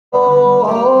Oh,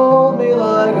 hold me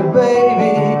like a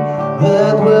baby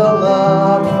that will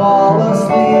not fall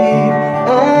asleep,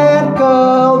 and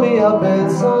call me up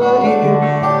inside you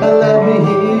and let me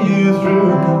hear you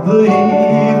through the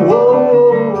heat. Whoa,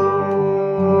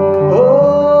 whoa,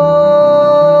 whoa.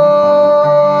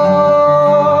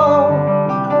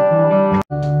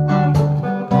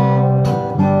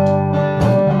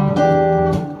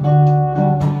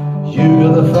 You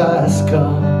got a fast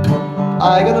car,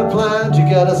 I got a plan to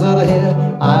get us out of here.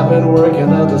 I've been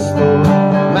working at the store,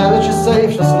 managed to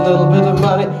save just a little bit of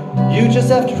money. You just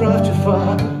have to drive too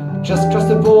far, just cross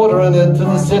the border and into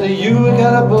the city. You and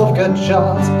I both get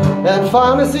jobs and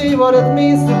finally see what it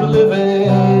means to be living.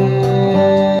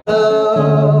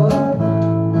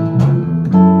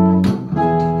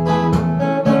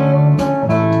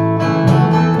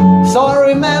 So I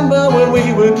remember when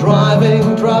we were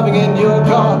driving in your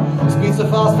car. Speed so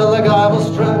fast, felt like I was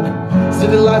drunk.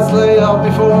 City lights lay out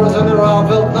before us and around,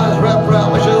 felt nice wrapped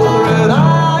around my shoulder. And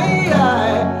I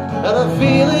had a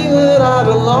feeling that I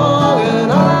belong,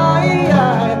 and I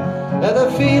had a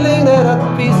feeling that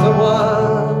I'd be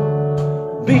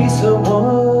someone, be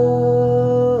someone.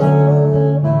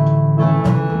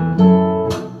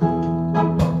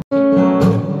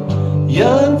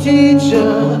 Young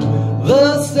teacher,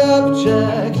 the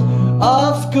subject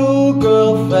of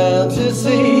schoolgirl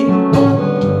fantasy.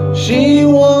 She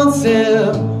wants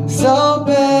him so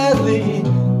badly,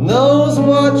 knows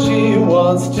what she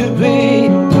wants to be.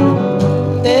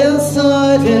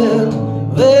 Inside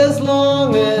him, there's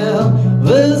longing,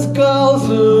 this girl's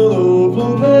an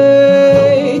open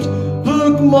page.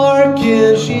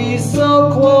 Bookmarking, she's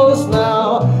so close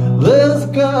now, this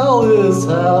girl is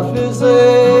half his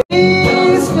age.